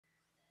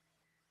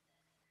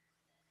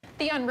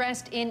The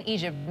unrest in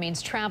Egypt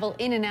means travel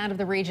in and out of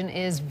the region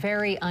is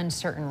very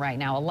uncertain right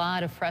now. A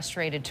lot of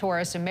frustrated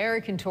tourists,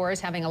 American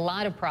tourists having a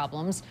lot of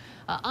problems.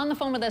 On the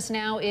phone with us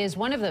now is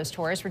one of those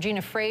tourists,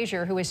 Regina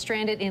Fraser, who is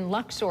stranded in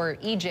Luxor,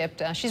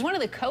 Egypt. She's one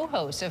of the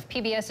co-hosts of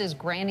PBS's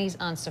Grannies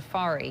on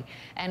Safari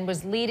and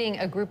was leading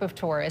a group of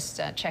tourists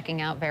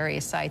checking out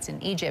various sites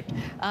in Egypt.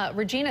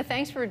 Regina,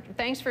 thanks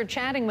for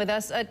chatting with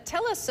us.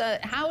 Tell us,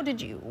 how did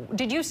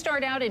you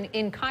start out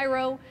in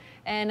Cairo?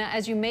 And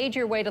as you made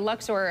your way to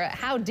Luxor,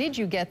 how did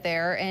you get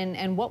there,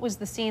 and what was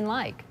the scene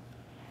like?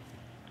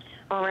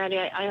 Well, Randy,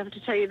 I have to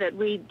tell you that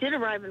we did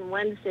arrive on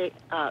Wednesday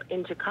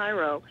into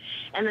Cairo,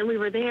 and then we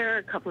were there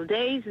a couple of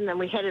days, and then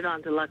we headed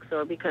on to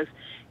Luxor because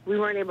we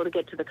weren't able to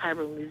get to the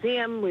Cairo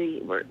Museum.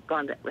 We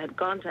had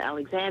gone to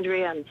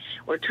Alexandria and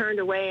were turned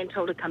away and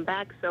told to come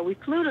back. So we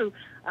flew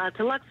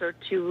to Luxor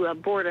to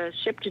board a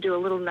ship to do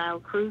a little Nile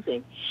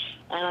cruising.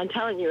 And I'm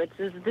telling you,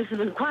 this has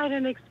been quite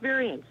an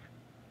experience.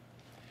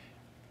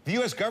 The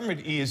U.S.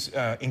 government is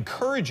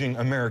encouraging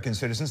American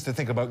citizens to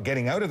think about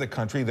getting out of the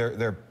country.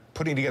 They're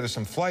putting together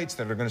some flights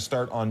that are going to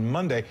start on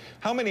Monday.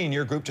 How many in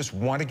your group just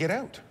want to get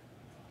out?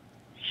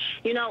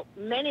 You know,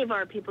 many of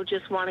our people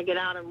just want to get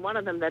out, and one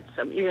of them that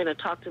you're going to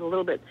talk to in a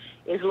little bit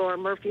is Laura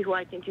Murphy, who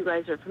I think you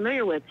guys are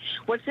familiar with.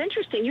 What's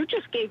interesting, you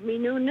just gave me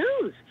new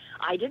news.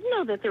 I didn't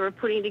know that they were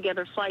putting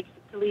together flights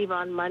to leave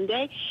on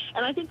Monday,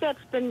 and I think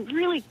that's been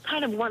really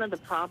kind of one of the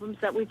problems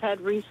that we've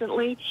had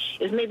recently,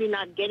 is maybe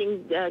not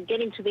getting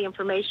to the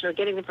information or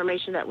getting the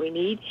information that we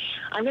need.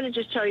 I'm going to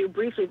just tell you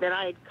briefly that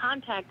I had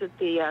contacted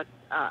the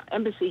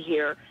embassy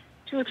here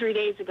 2 or 3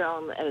 days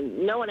ago,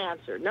 and no one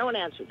answered.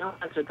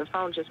 The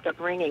phone just kept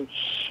ringing.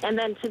 And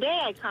then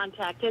today I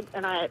contacted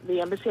the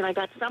embassy, and I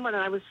got someone,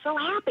 and I was so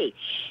happy.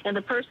 And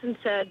the person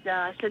said,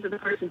 I said to the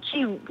person,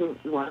 gee, you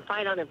want to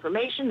find out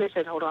information? They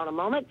said, hold on a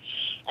moment.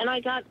 And I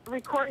got a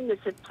recording that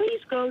said,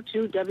 please go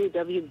to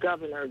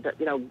www.governor,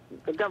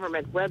 the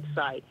government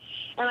website.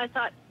 And I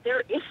thought,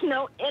 there is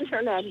no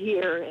internet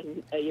here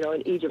in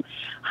Egypt.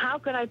 How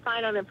could I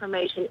find out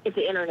information if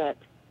the internet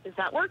is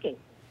not working?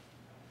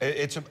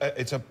 It's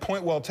a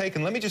point well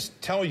taken. Let me just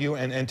tell you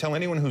and tell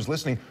anyone who's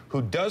listening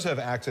who does have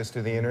access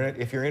to the internet,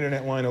 if your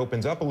internet line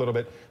opens up a little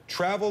bit,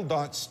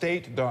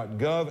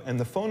 travel.state.gov, and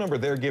the phone number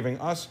they're giving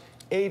us,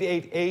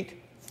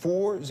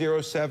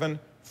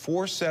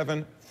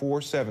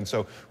 888-407-4747.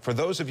 So for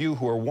those of you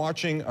who are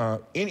watching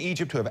in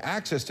Egypt who have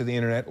access to the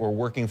internet or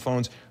working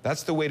phones,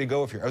 that's the way to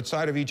go. If you're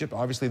outside of Egypt,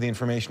 obviously the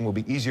information will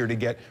be easier to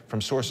get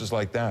from sources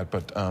like that.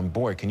 But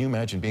boy, can you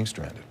imagine being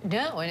stranded?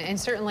 No, and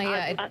certainly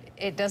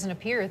it doesn't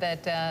appear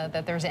that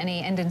there's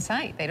any end in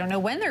sight. They don't know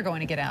when they're going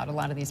to get out, a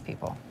lot of these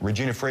people.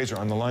 Regina Fraser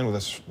on the line with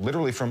us,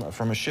 literally from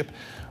a ship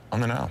on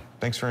the Nile.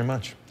 Thanks very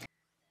much.